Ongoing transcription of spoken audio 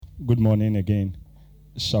Good morning again.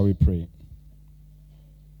 Shall we pray?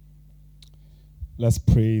 Let's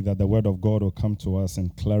pray that the word of God will come to us in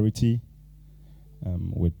clarity,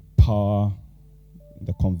 with power,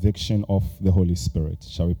 the conviction of the Holy Spirit.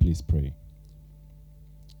 Shall we please pray?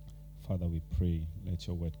 Father, we pray, let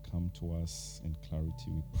your word come to us in clarity.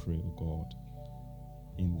 We pray, O God,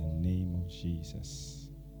 in the name of Jesus,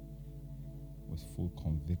 with full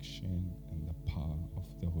conviction and the power of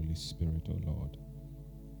the Holy Spirit, O Lord.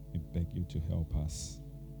 We beg you to help us.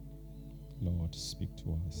 Lord, speak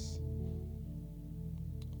to us.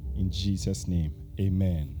 In Jesus' name,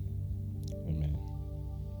 amen. Amen.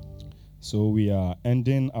 So we are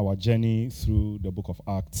ending our journey through the book of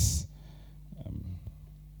Acts.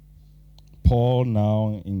 Paul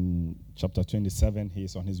now in chapter 27, he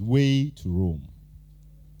is on his way to Rome.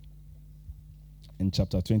 In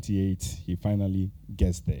chapter 28, he finally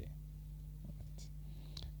gets there.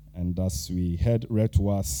 And as we read to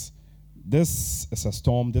us, this is a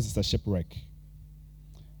storm, this is a shipwreck.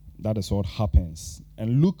 That is what happens.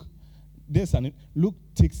 And Luke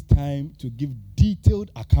takes time to give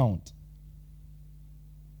detailed account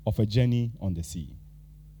of a journey on the sea.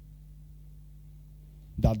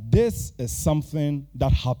 That this is something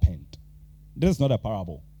that happened. This is not a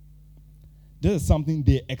parable. This is something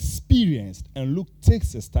they experienced, and Luke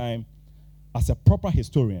takes his time as a proper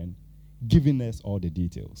historian, giving us all the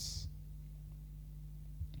details.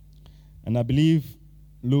 And I believe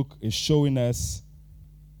Luke is showing us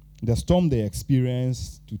the storm they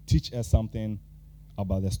experienced to teach us something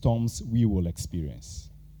about the storms we will experience.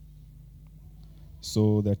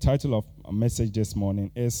 So the title of our message this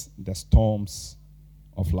morning is The Storms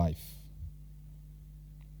of Life.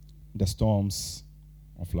 The Storms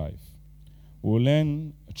of Life. We'll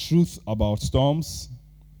learn truth about storms,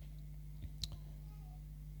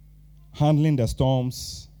 handling the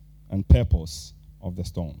storms, and purpose of the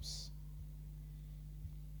storms.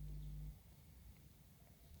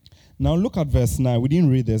 Now look at verse 9. We didn't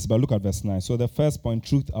read this, but look at verse 9. So the first point,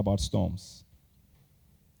 truth about storms.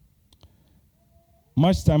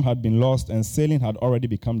 Much time had been lost, and sailing had already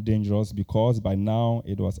become dangerous because by now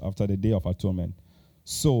it was after the Day of Atonement.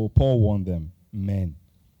 So Paul warned them, men,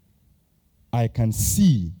 I can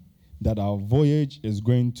see that our voyage is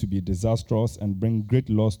going to be disastrous and bring great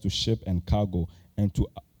loss to ship and cargo and to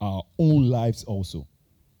our own lives also.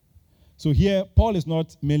 So here, Paul is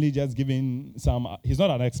not merely just giving he's not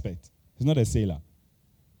an expert. He's not a sailor.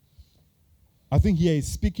 I think here he's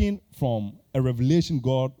speaking from a revelation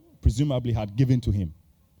God presumably had given to him.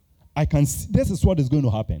 I can see, this is what is going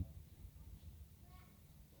to happen.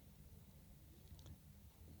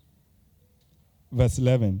 Verse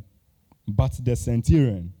 11. But the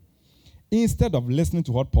centurion, instead of listening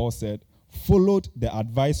to what Paul said, followed the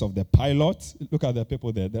advice of the pilot. Look at the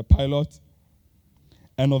people there, the pilot,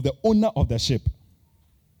 and of the owner of the ship.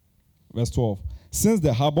 Verse 12. Since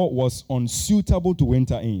the harbor was unsuitable to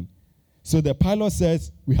winter in. So the pilot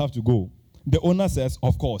says, we have to go. The owner says,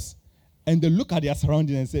 of course. And they look at their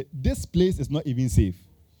surroundings and say, this place is not even safe.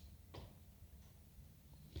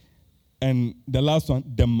 And the last one,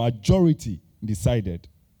 the majority decided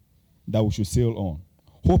that we should sail on,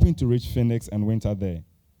 hoping to reach Phoenix and winter there.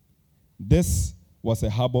 This was a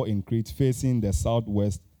harbor in Crete facing the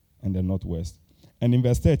southwest and the northwest. And in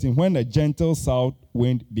verse 13, when a gentle south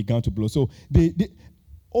wind began to blow. So they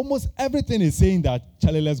almost everything is saying that,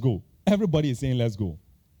 Charlie, let's go. Everybody is saying, let's go.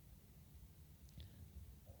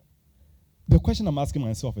 The question I'm asking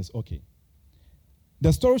myself is, okay,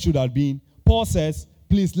 the story should have been, Paul says,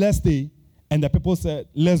 please, let's stay. And the people said,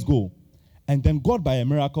 let's go. And then God, by a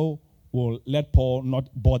miracle, will let Paul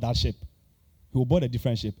not board that ship. He will board a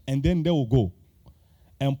different ship. And then they will go.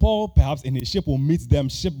 And Paul, perhaps in his ship, will meet them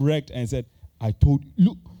shipwrecked and said, I told you,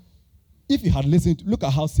 look, if you had listened, look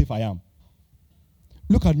at how safe I am.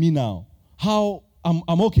 Look at me now. How I'm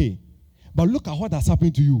okay. But look at what has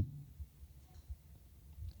happened to you.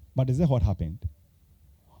 But is that what happened?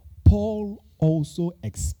 Paul also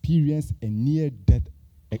experienced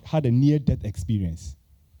had a near-death experience.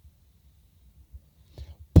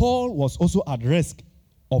 Paul was also at risk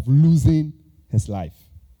of losing his life.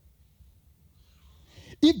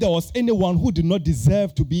 If there was anyone who did not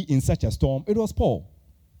deserve to be in such a storm, it was Paul.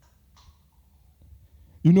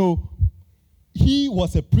 You know, he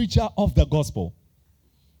was a preacher of the gospel.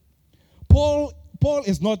 Paul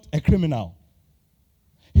is not a criminal.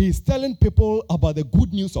 He is telling people about the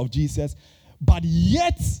good news of Jesus, but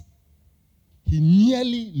yet he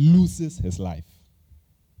nearly loses his life.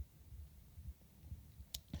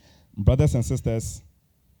 Brothers and sisters,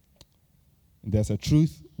 there's a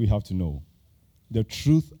truth we have to know. The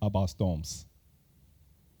truth about storms.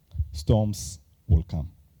 Storms will come.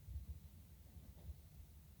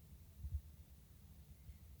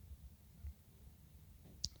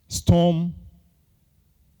 storm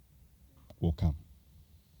will come.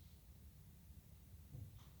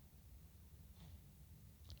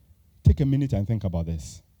 Take a minute and think about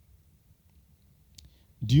this.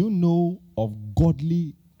 Do you know of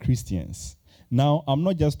godly Christians? Now, I'm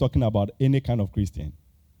not just talking about any kind of Christian.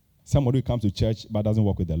 Somebody who comes to church but doesn't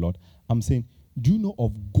walk with the Lord. I'm saying, do you know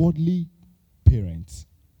of godly parents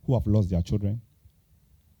who have lost their children?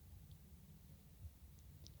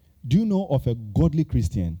 Do you know of a godly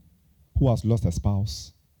Christian who has lost a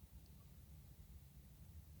spouse?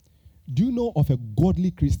 Do you know of a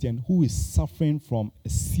godly Christian who is suffering from a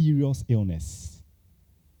serious illness?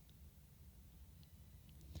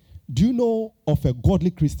 Do you know of a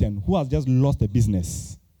godly Christian who has just lost a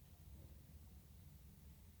business?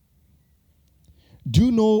 Do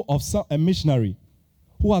you know of a missionary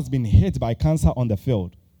who has been hit by cancer on the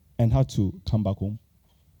field and had to come back home?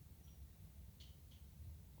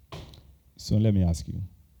 So let me ask you,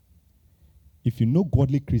 if you know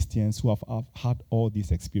godly Christians who have had all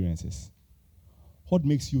these experiences, what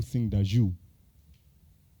makes you think that you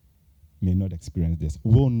may not experience this,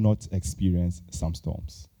 will not experience some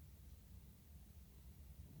storms?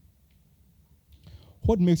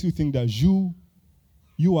 What makes you think that you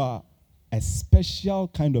are a special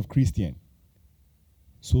kind of Christian,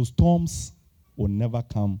 so storms will never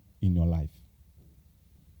come in your life?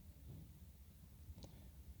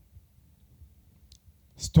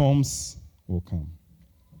 Storms will come.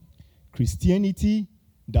 Christianity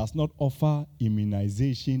does not offer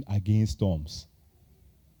immunization against storms.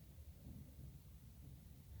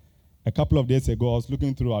 A couple of days ago, I was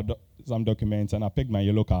looking through some documents and I picked my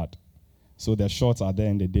yellow card. So the shorts are there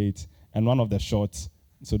and the date. And one of the shorts,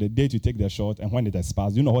 so the date you take the short and when it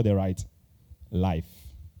expires, you know what they write? Life.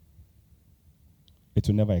 It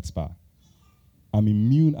will never expire. I'm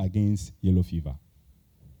immune against yellow fever.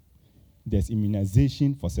 There's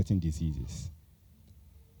immunization for certain diseases.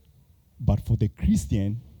 But for the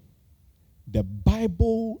Christian, the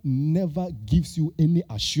Bible never gives you any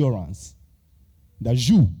assurance that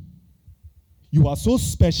you are so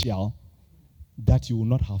special that you will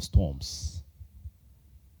not have storms.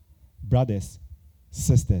 Brothers,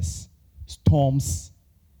 sisters, storms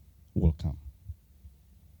will come.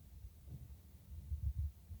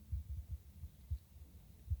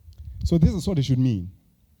 So this is what it should mean.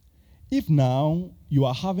 If now you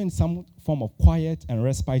are having some form of quiet and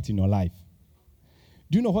respite in your life,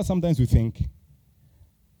 do you know what sometimes we think?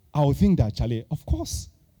 I will think that, Charlie, of course,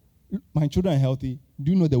 my children are healthy.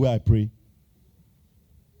 Do you know the way I pray?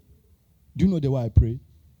 Do you know the way I pray?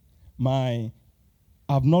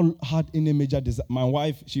 I've not had any major disaster. My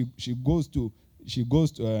wife, she goes to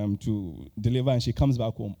deliver and she comes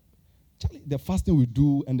back home. Charlie, the fasting we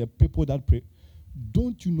do and the people that pray,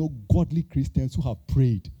 don't you know godly Christians who have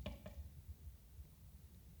prayed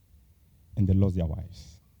and they lost their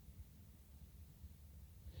wives?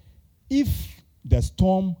 If the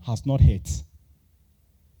storm has not hit,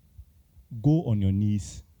 go on your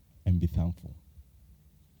knees and be thankful.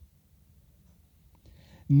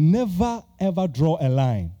 Never ever draw a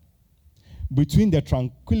line between the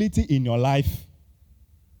tranquility in your life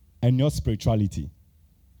and your spirituality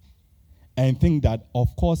and think that,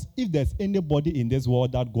 of course, if there's anybody in this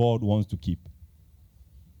world that God wants to keep,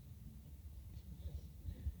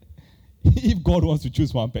 if God wants to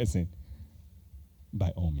choose one person,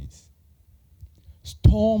 by all means.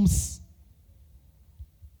 Storms.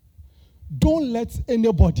 Don't let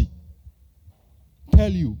anybody tell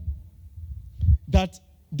you that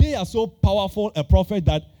they are so powerful a prophet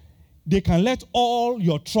that they can let all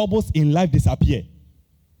your troubles in life disappear.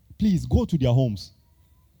 Please go to their homes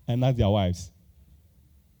and ask their wives,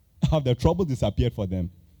 have the troubles disappeared for them?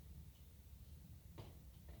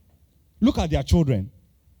 Look at their children.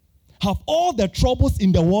 Have all the troubles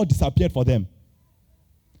in the world disappeared for them?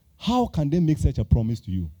 How can they make such a promise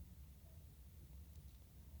to you?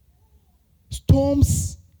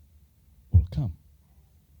 Storms will come.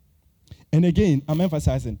 And again, I'm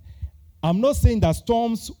emphasizing, I'm not saying that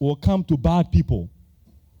storms will come to bad people,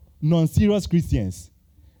 non-serious Christians.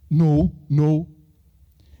 No.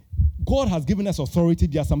 God has given us authority.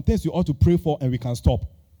 There are some things we ought to pray for and we can stop.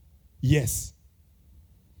 Yes.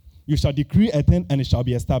 You shall decree a thing and it shall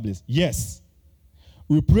be established. Yes.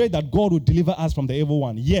 We pray that God will deliver us from the evil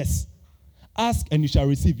one. Yes. Ask and you shall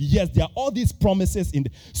receive. Yes, there are all these promises in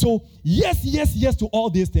so yes to all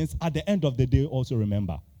these things. At the end of the day, also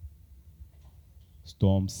remember,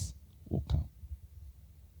 storms will come.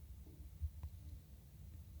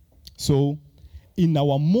 So, in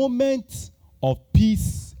our moment of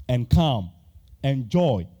peace and calm and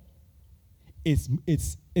joy,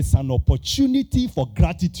 it's an opportunity for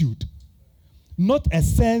gratitude, not a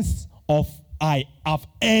sense of I have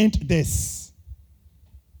earned this.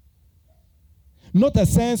 Not a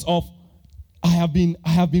sense of I have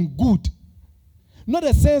been good. Not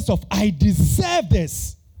a sense of I deserve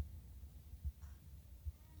this.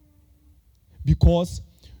 Because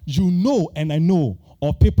you know and I know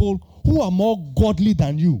of people who are more godly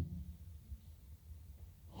than you,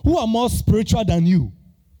 who are more spiritual than you,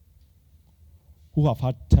 who have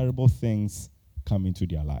had terrible things come into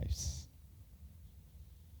their lives.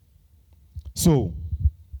 So,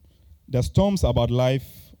 the storms about life,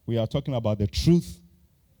 we are talking about the truth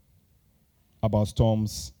about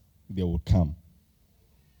storms. They will come.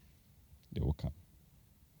 They will come.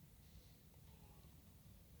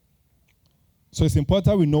 So it's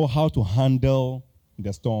important we know how to handle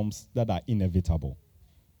the storms that are inevitable.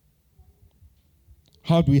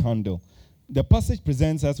 How do we handle? The passage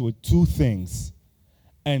presents us with two things,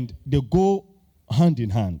 and they go hand in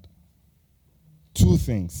hand. Two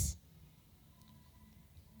things.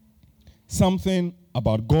 Something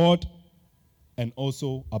about God and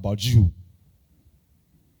also about you.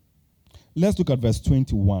 Let's look at verse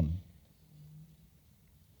 21.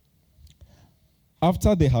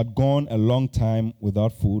 After they had gone a long time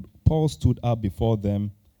without food, Paul stood up before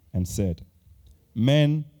them and said,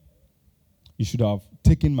 "Men, you should have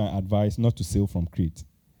taken my advice not to sail from Crete.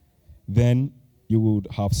 Then you would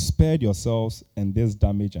have spared yourselves and this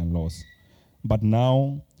damage and loss. But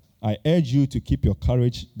now I urge you to keep your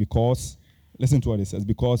courage because," listen to what it says,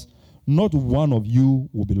 "because not one of you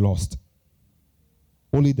will be lost.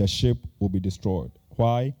 Only the ship will be destroyed."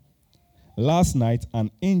 Why? "Last night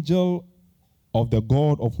an angel of the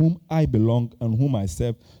God of whom I belong and whom I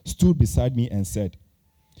serve stood beside me and said,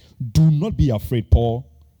 'Do not be afraid, Paul.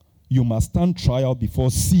 You must stand trial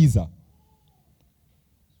before Caesar.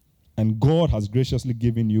 And God has graciously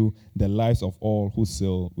given you the lives of all who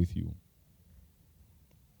sail with you.'"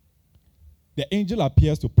 The angel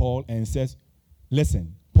appears to Paul and says,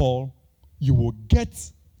 "Listen, Paul, you will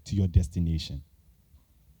get to your destination.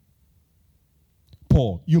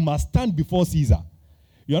 Paul, you must stand before Caesar.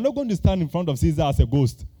 You are not going to stand in front of Caesar as a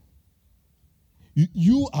ghost.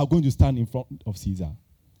 You are going to stand in front of Caesar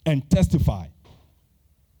and testify."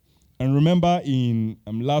 And remember in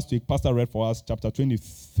last week, Pastor read for us chapter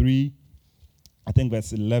 23, I think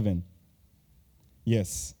verse 11.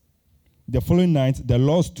 Yes. "The following night, the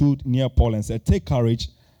Lord stood near Paul and said, 'Take courage,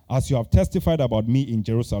 as you have testified about me in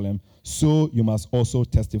Jerusalem, so you must also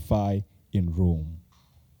testify in Rome.'"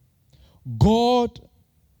 God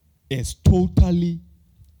is totally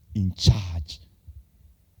in charge.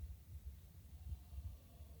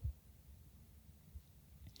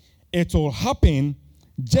 It will happen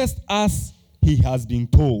just as he has been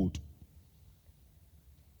told.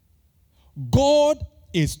 God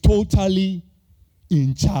is totally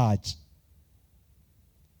in charge.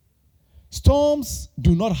 Storms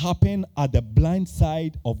do not happen at the blind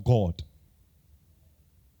side of God.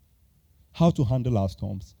 How to handle our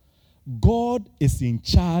storms? God is in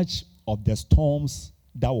charge of the storms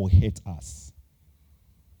that will hit us.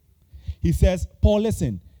 He says, "Paul,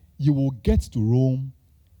 listen, you will get to Rome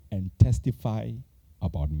and testify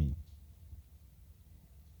about me."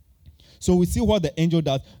 So we see what the angel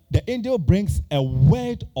does. The angel brings a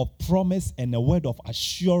word of promise and a word of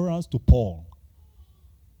assurance to Paul.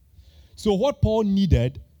 So what Paul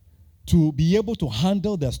needed to be able to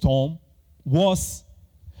handle the storm was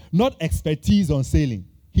not expertise on sailing.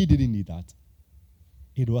 He didn't need that.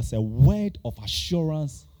 It was a word of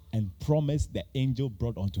assurance and promise the angel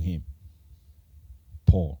brought unto him.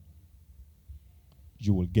 "Paul,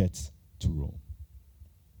 you will get to Rome."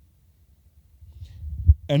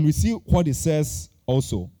 And we see what he says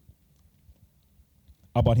also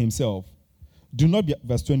about himself.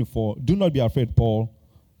 Verse 24, "Do not be afraid, Paul.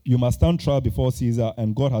 You must stand trial before Caesar,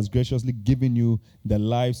 and God has graciously given you the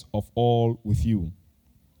lives of all with you."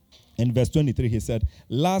 In verse 23, he said,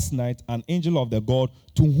 "Last night, an angel of the God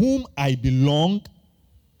to whom I belong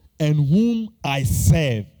and whom I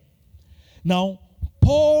serve." Now,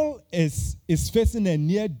 Paul is facing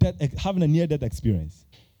having a near-death experience.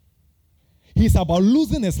 He's about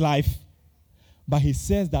losing his life, but he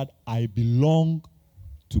says that I belong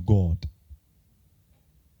to God.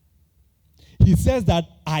 He says that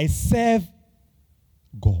I serve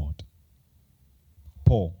God.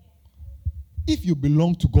 Paul, if you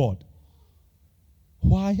belong to God,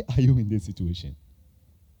 why are you in this situation?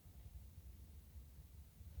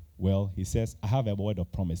 Well, he says, I have a word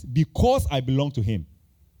of promise. Because I belong to him,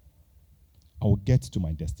 I will get to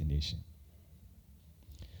my destination.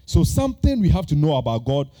 So something we have to know about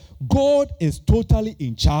God, God is totally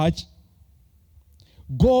in charge.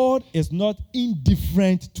 God is not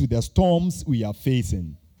indifferent to the storms we are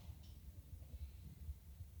facing.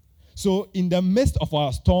 So in the midst of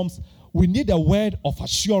our storms, we need a word of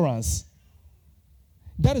assurance.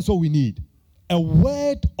 That is what we need. A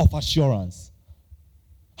word of assurance.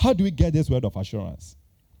 How do we get this word of assurance?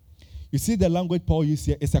 You see the language Paul used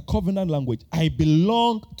here is a covenant language. I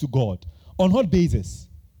belong to God. On what basis?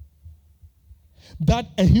 That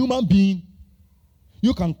a human being,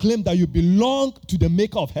 you can claim that you belong to the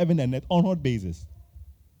maker of heaven and earth. On what basis?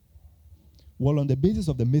 Well, on the basis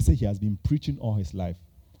of the message he has been preaching all his life.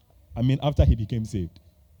 I mean, after he became saved.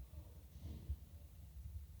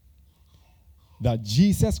 That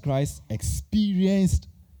Jesus Christ experienced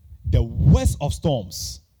the worst of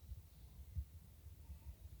storms.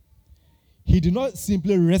 He did not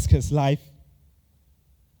simply risk his life.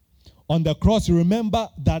 On the cross, you remember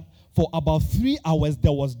that for about 3 hours,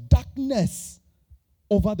 there was darkness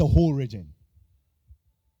over the whole region.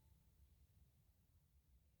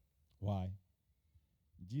 Why?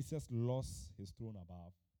 Jesus lost his throne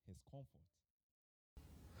above his comfort.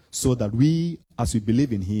 So that we, as we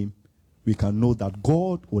believe in him, we can know that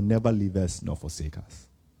God will never leave us nor forsake us.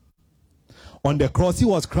 On the cross, he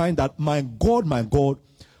was crying that, my God,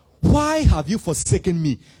 why have you forsaken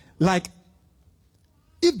me? Like,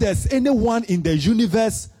 if there's anyone in the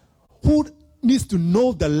universe who needs to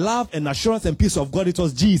know the love and assurance and peace of God, it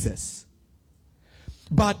was Jesus.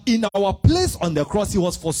 But in our place on the cross, he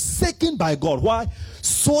was forsaken by God. Why?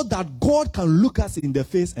 So that God can look us in the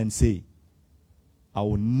face and say, I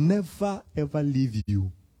will never ever leave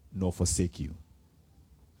you nor forsake you.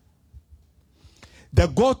 The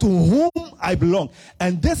God to whom I belong.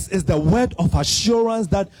 And this is the word of assurance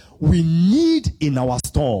that we need in our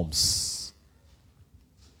storms.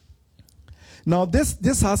 Now,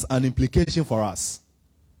 this has an implication for us.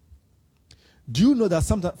 Do you know that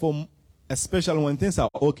sometimes, especially when things are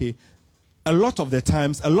okay, a lot of the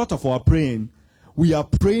times, a lot of our praying, we are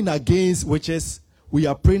praying against witches, we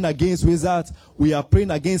are praying against wizards, we are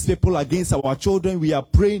praying against people, against our children, we are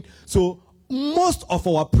praying. So, most of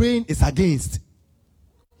our praying is against.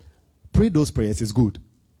 Pray those prayers is good.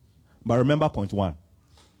 But remember point 1.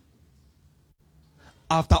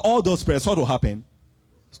 After all those prayers, what will happen?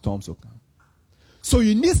 Storms will come. So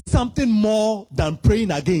you need something more than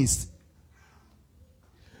praying against.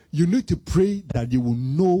 You need to pray that you will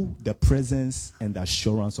know the presence and the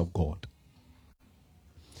assurance of God.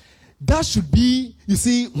 That should be, you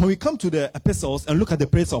see, when we come to the epistles and look at the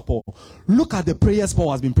prayers of Paul, look at the prayers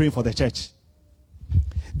Paul has been praying for the church.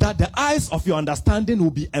 That the eyes of your understanding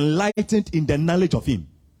will be enlightened in the knowledge of him.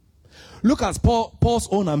 Look at Paul's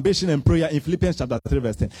own ambition and prayer in Philippians chapter 3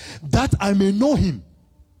 verse 10. That I may know him.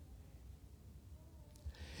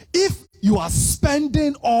 If you are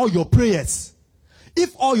spending all your prayers,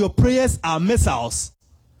 if all your prayers are missiles,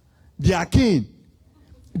 they are cane,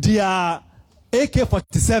 they are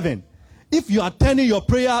AK-47, if you are turning your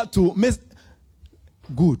prayer to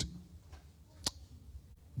good,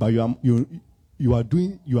 but you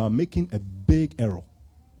are making a big error.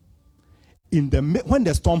 When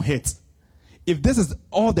the storm hits, if this is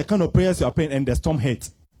all the kind of prayers you are praying and the storm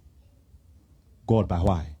hits, God, by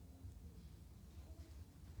why?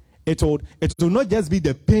 It will not just be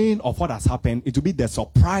the pain of what has happened, it will be the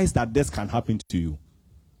surprise that this can happen to you.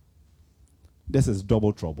 This is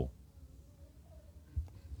double trouble.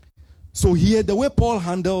 So here, the way Paul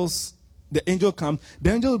handles the angel comes,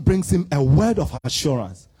 the angel brings him a word of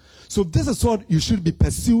assurance. So this is what you should be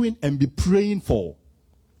pursuing and be praying for.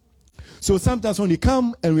 So sometimes when you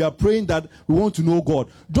come and we are praying that we want to know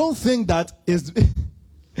God, don't think that it's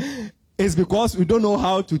because we don't know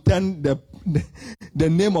how to turn the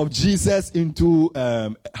name of Jesus into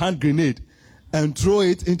a hand grenade and throw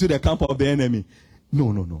it into the camp of the enemy.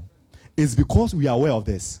 No. It's because we are aware of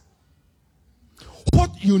this.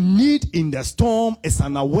 What you need in the storm is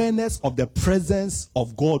an awareness of the presence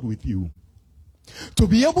of God with you. To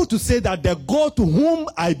be able to say that the God to whom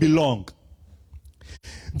I belong,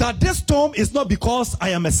 that this storm is not because I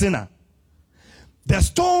am a sinner. The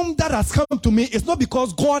storm that has come to me is not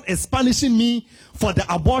because God is punishing me for the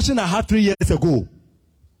abortion I had 3 years ago.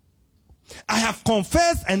 I have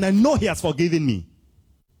confessed and I know he has forgiven me.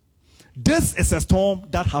 This is a storm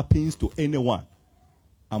that happens to anyone.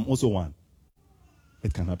 I'm also one.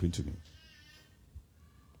 It can happen to me.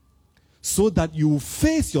 So that you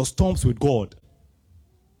face your storms with God,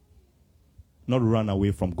 not run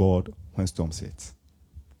away from God when storms hit.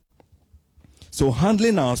 So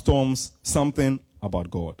handling our storms, something about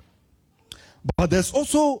God. But there's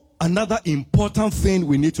also another important thing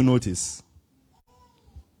we need to notice.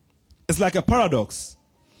 It's like a paradox.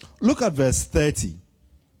 Look at verse 30.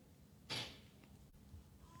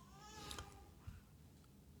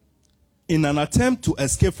 In an attempt to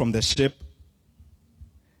escape from the ship,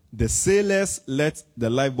 The sailors let the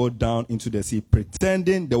lifeboat down into the sea,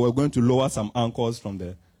 pretending they were going to lower some anchors from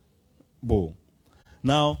the bow.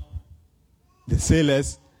 Now, the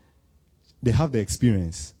sailors, they have the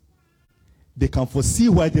experience. They can foresee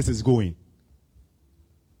where this is going.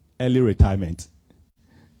 Early retirement.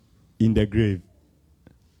 In the grave.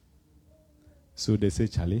 So they say,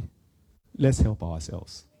 Charlie, let's help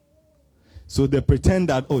ourselves. So they pretend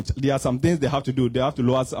that, there are some things they have to do. They have to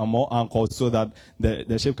lower some more anchors so that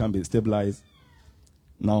the ship can be stabilized.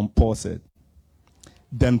 Now Paul said.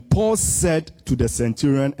 Then Paul said to the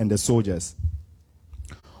centurion and the soldiers,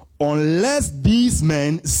 unless these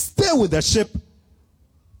men stay with the ship,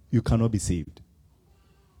 you cannot be saved.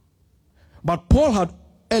 But Paul had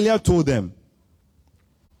earlier told them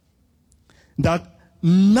that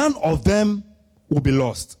none of them will be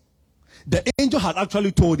lost. The angel had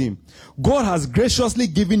actually told him, God has graciously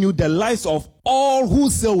given you the lives of all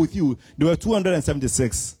who sail with you. There were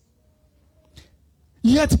 276.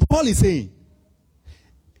 Yet Paul is saying,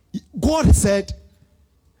 God said,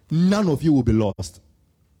 none of you will be lost.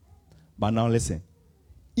 But now listen,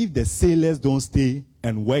 if the sailors don't stay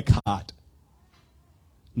and work hard,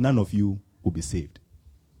 none of you will be saved.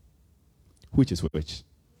 Which is which?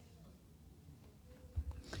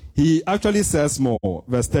 He actually says more,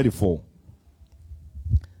 verse 34.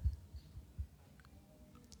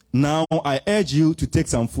 Now I urge you to take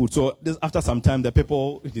some food. So after some time, the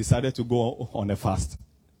people decided to go on a fast.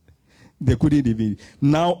 They couldn't even.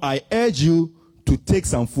 Now I urge you to take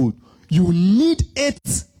some food. You need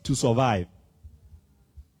it to survive.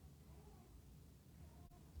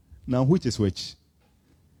 Now which is which?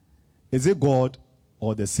 Is it God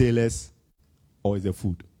or the sailors or is it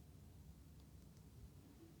food?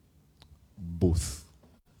 Both.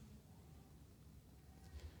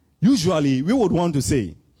 Usually we would want to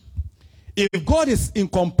say, if God is in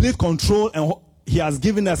complete control and he has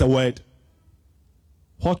given us a word,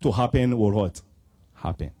 what will happen will what?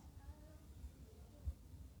 Happen.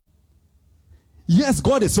 Yes,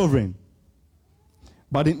 God is sovereign.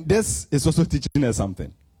 But this is also teaching us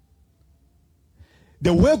something.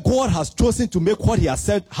 The way God has chosen to make what he has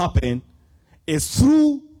said happen is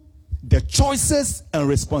through the choices and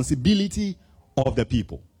responsibility of the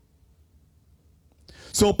people.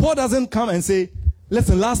 So Paul doesn't come and say,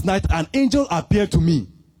 listen, last night an angel appeared to me.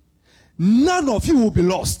 None of you will be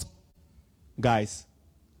lost. Guys,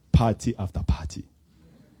 party after party.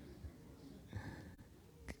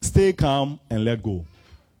 Stay calm and let go.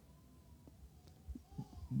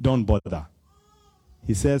 Don't bother.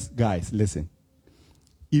 He says, guys, listen.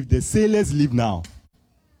 If the sailors leave now,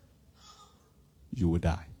 you will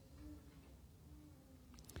die.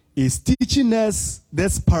 He's teaching us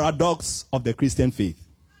this paradox of the Christian faith.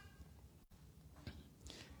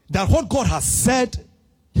 That what God has said,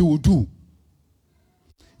 he will do.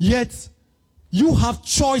 Yet, you have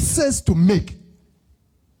choices to make.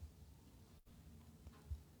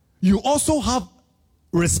 You also have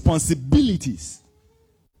responsibilities.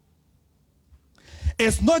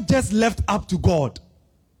 It's not just left up to God.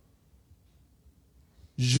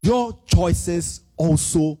 Your choices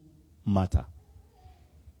also matter.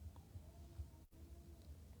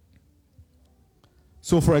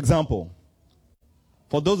 So, for example,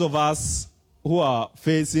 for those of us who are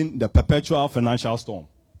facing the perpetual financial storm,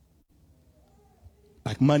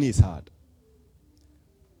 like money is hard,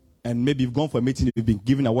 and maybe you've gone for a meeting, you've been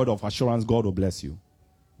given a word of assurance, God will bless you.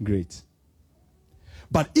 Great.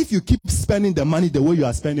 But if you keep spending the money the way you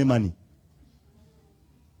are spending money,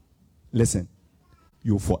 listen,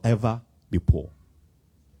 you'll forever be poor.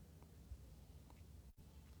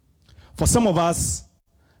 For some of us,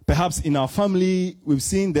 perhaps in our family, we've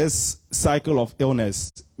seen this cycle of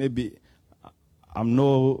illness. Maybe, I'm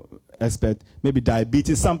no expert, maybe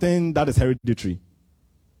diabetes, something that is hereditary.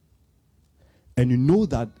 And you know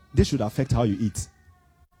that this should affect how you eat.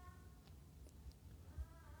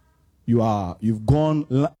 You've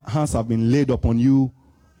gone, hands have been laid upon you,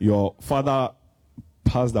 your father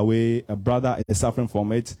passed away, a brother is suffering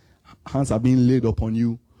from it, hands have been laid upon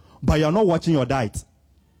you, but you're not watching your diet.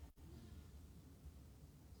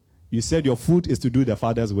 You said your food is to do the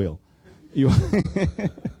Father's will. You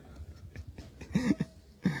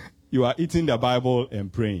are eating the Bible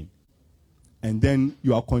and praying. And then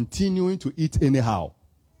you are continuing to eat anyhow.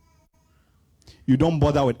 You don't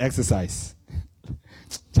bother with exercise.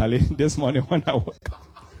 Charlie, this morning when I woke up,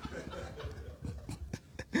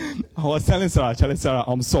 I was telling Sarah,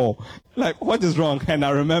 I'm sore. Like, what is wrong? And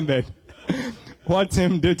I remembered what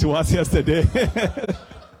Tim did to us yesterday.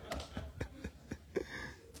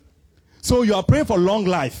 So you are praying for long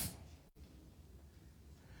life.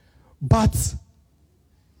 But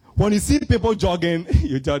When you see people jogging,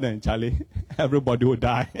 you tell them, Charlie, everybody will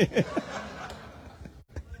die.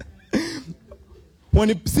 When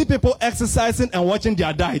you see people exercising and watching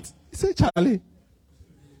their diet, you say, Charlie,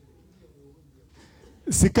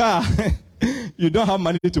 Sika, you don't have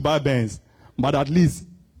money to buy Benz, but at least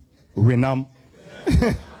Renam.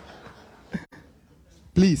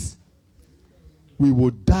 Please, we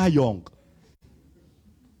will die young,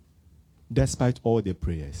 despite all the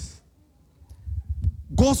prayers.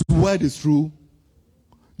 God's word is true.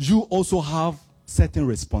 You also have certain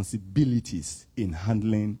responsibilities in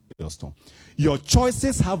handling your storm. Your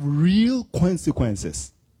choices have real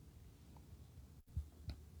consequences.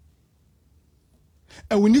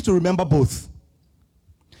 And we need to remember both.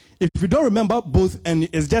 If you don't remember both and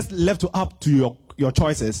it's just left up to your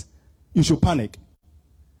choices, you should panic.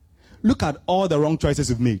 Look at all the wrong choices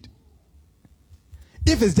you've made.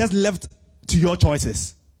 If it's just left to your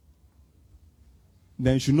choices,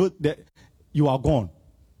 then you should know that you are gone.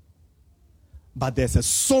 But there's a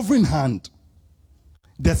sovereign hand.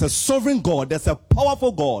 There's a sovereign God. There's a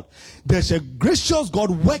powerful God. There's a gracious God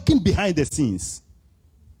working behind the scenes.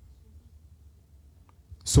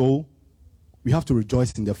 So, we have to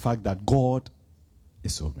rejoice in the fact that God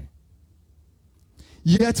is sovereign.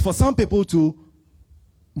 Yet, for some people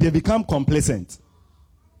they become complacent.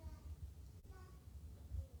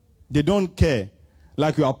 They don't care.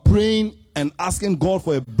 Like you are praying and asking God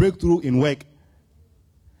for a breakthrough in work,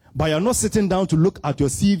 but you're not sitting down to look at your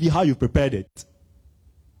CV, how you prepared it.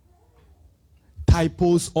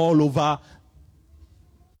 Typos all over.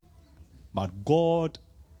 But God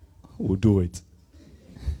will do it.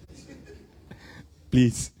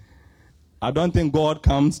 Please. I don't think God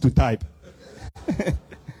comes to type.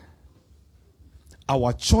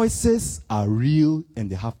 Our choices are real and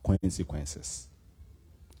they have consequences.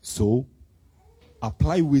 So,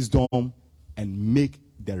 apply wisdom and make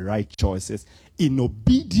the right choices in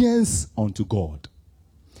obedience unto God,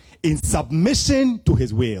 in submission to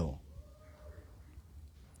his will.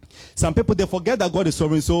 Some people, they forget that God is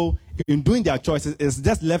sovereign, so in doing their choices, it's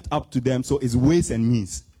just left up to them, so it's ways and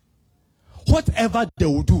means. Whatever they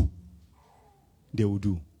will do, they will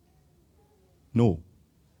do. No.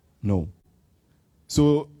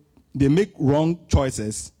 So they make wrong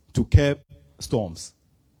choices to curb storms.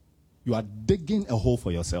 You are digging a hole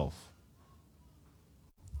for yourself.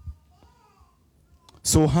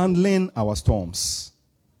 So handling our storms.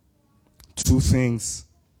 Two things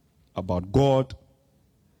about God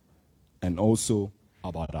and also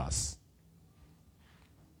about us.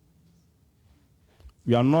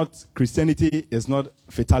 Christianity is not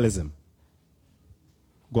fatalism.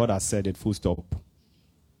 God has said it, full stop.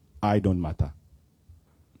 I don't matter.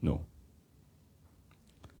 No.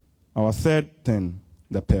 Our third thing,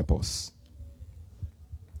 the purpose.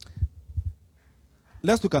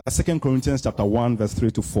 Let's look at 2 Corinthians chapter 1, verse 3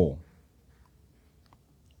 to 4.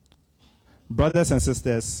 Brothers and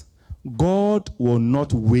sisters, God will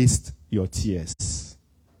not waste your tears.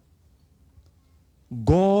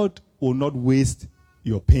 God will not waste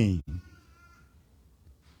your pain.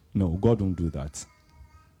 No, God won't do that.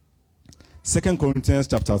 2 Corinthians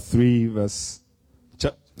chapter 2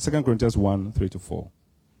 Corinthians 1, 3 to 4.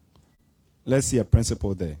 Let's see a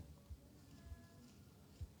principle there.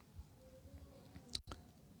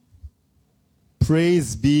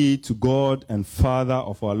 Praise be to God and Father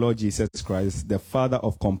of our Lord Jesus Christ, the Father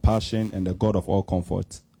of compassion and the God of all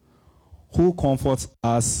comfort, who comforts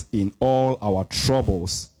us in all our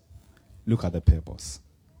troubles. Look at the purpose.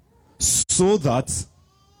 So that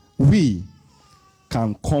we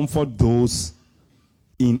can comfort those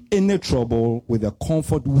in any trouble with the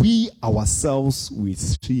comfort we ourselves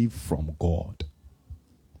receive from God.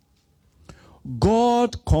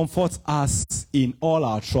 God comforts us in all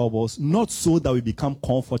our troubles, not so that we become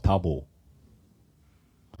comfortable,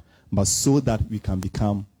 but so that we can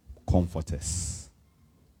become comforters.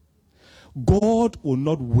 God will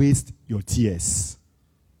not waste your tears.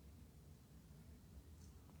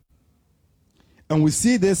 And we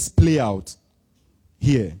see this play out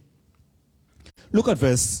here. Look at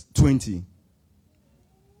verse 20.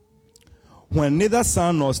 When neither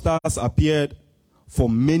sun nor stars appeared for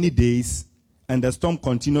many days, and the storm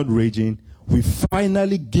continued raging, we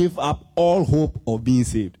finally gave up all hope of being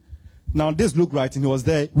saved. Now this looked right, and he was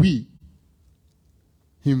there. We,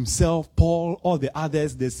 himself, Paul, all the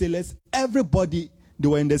others, the sailors, everybody, they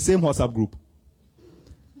were in the same WhatsApp group.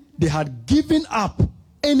 They had given up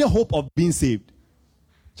any hope of being saved.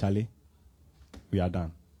 Charlie, we are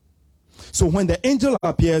done. So when the angel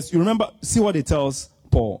appears, you remember, see what it tells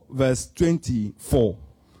Paul, verse 24.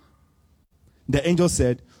 The angel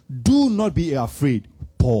said, "Do not be afraid,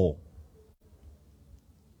 Paul.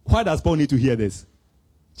 Why does Paul need to hear this?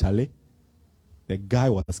 Charlie, the guy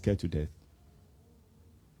was scared to death.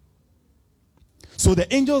 So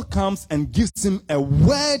the angel comes and gives him a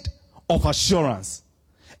word of assurance.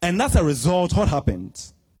 And as a result, what happened?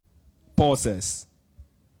 Paul says,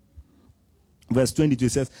 verse 22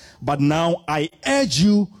 says, but now I urge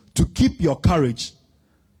you to keep your courage.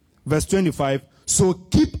 Verse 25, so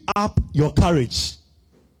keep up your courage.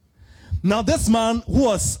 Now this man who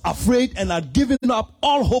was afraid and had given up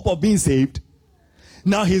all hope of being saved,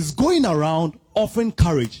 now he's going around offering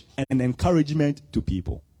courage and encouragement to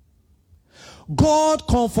people. God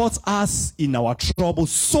comforts us in our trouble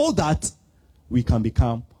so that we can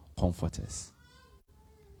become comforters.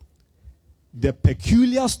 The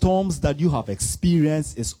peculiar storms that you have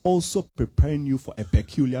experienced is also preparing you for a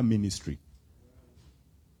peculiar ministry.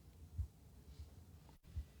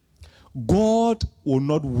 God will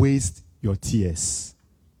not waste your tears.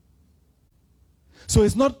 So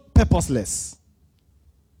it's not purposeless.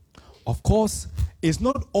 Of course, it's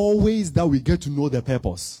not always that we get to know the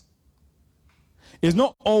purpose. It's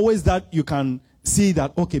not always that you can see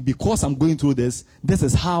that, okay, because I'm going through this, this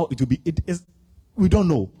is how it will be. It is, we don't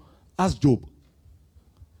know. Ask Job.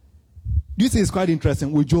 Do you think it's quite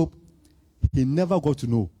interesting? With Job, he never got to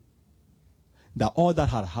know that all that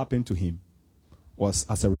had happened to him was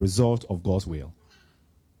as a result of God's will.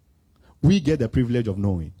 We get the privilege of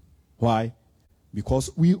knowing. Why?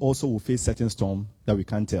 Because we also will face certain storms that we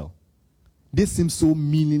can't tell. This seems so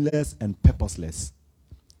meaningless and purposeless.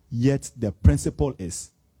 Yet the principle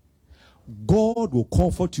is, God will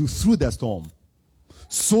comfort you through the storm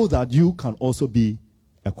so that you can also be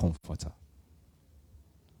a comforter.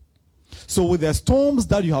 So with the storms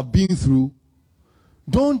that you have been through,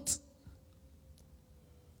 don't...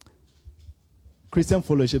 Christian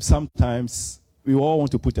fellowship, sometimes we all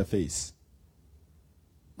want to put a face.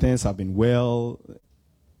 Things have been well.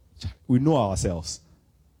 We know ourselves.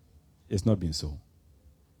 It's not been so.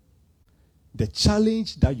 The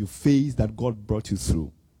challenge that you face that God brought you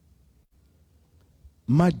through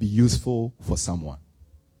might be useful for someone.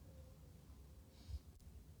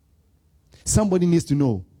 Somebody needs to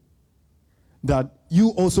know that you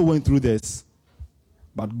also went through this,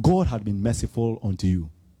 but God had been merciful unto you.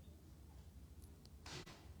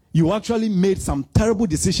 You actually made some terrible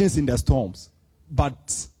decisions in the storms,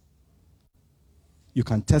 but you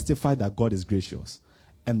can testify that God is gracious.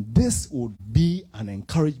 And this would be an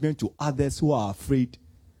encouragement to others who are afraid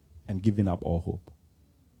and giving up all hope.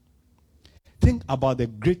 Think about the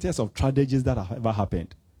greatest of tragedies that have ever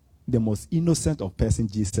happened. The most innocent of person,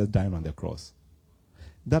 Jesus dying on the cross.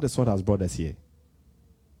 That is what has brought us here.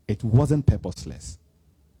 It wasn't purposeless.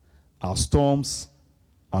 Our storms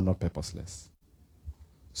are not purposeless.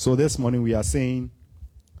 So this morning we are saying,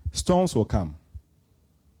 storms will come.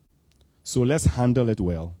 So let's handle it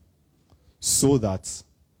well so that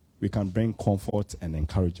we can bring comfort and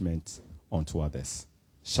encouragement onto others.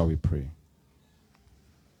 Shall we pray?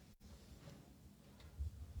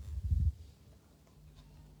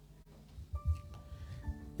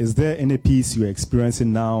 Is there any peace you're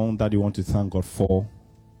experiencing now that you want to thank God for?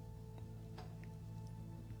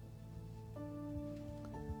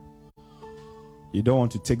 You don't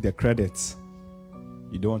want to take the credit.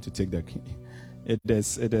 You don't want to take the... It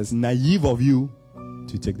is naive of you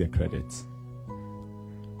to take the credit.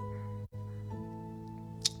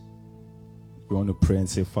 You want to pray and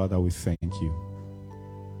say, Father, we thank you.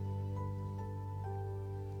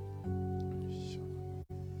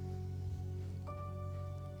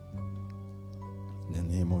 In the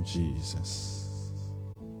name of Jesus.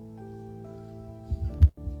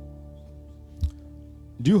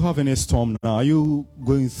 Do you have any storm now? Are you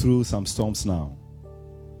going through some storms now?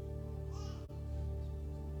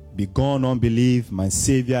 Be gone unbelief, my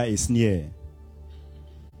Savior is near,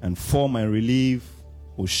 and for my relief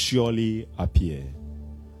will surely appear.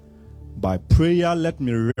 By prayer let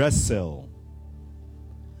me wrestle,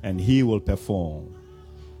 and he will perform.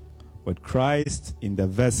 With Christ in the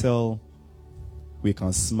vessel, we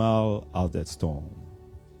can smile out that storm.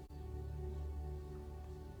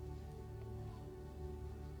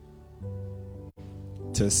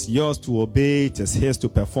 It is yours to obey, it is his to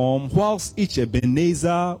perform, whilst each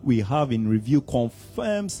Ebenezer we have in review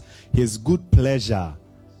confirms his good pleasure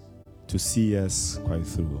to see us quite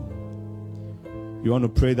through. You want to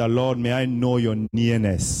pray that, Lord, may I know your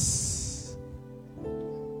nearness.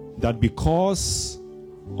 That because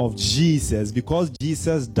of Jesus, because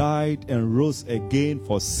Jesus died and rose again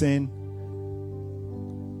for sin,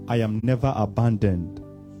 I am never abandoned.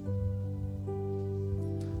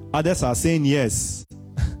 Others are saying yes.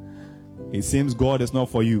 It seems God is not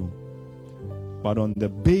for you. But on the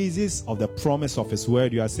basis of the promise of his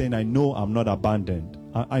word, you are saying, I know I'm not abandoned.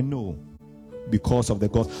 I know because of the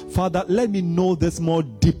gospel. Father, let me know this more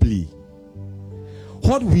deeply.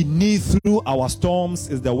 What we need through our storms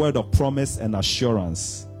is the word of promise and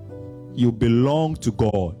assurance. You belong to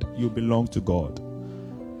God. You belong to God.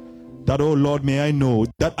 That, oh Lord, may I know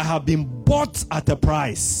that I have been bought at a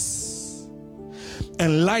price.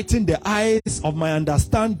 Enlighten the eyes of my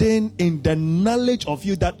understanding in the knowledge of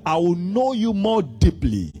you, that I will know you more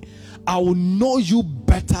deeply. I will know you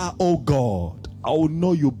better, oh God. I will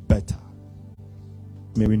know you better.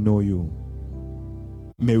 May we know you.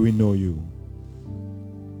 May we know you.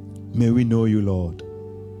 May we know you, Lord.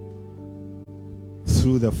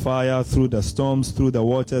 Through the fire, through the storms, through the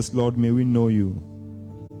waters, Lord, may we know you.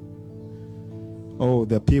 Oh,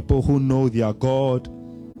 the people who know their God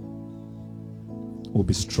will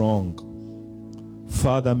be strong.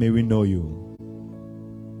 Father, may we know you.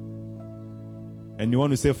 And you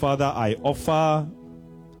want to say, Father, I offer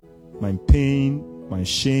my pain, my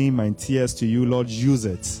shame, my tears to you, Lord. Use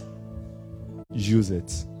it. Use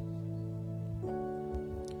it.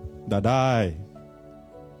 That I,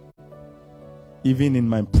 even in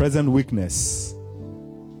my present weakness,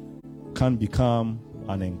 can become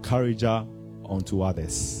an encourager unto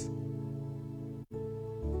others.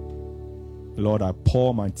 Lord, I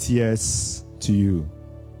pour my tears to you.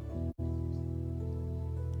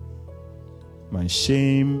 My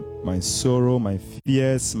shame, my sorrow, my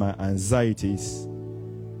fears, my anxieties,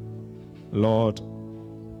 Lord,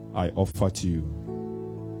 I offer to you.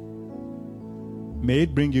 May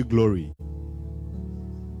it bring you glory.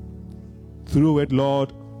 Through it,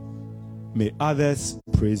 Lord, may others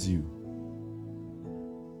praise you.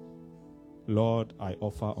 Lord, I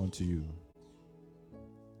offer unto you.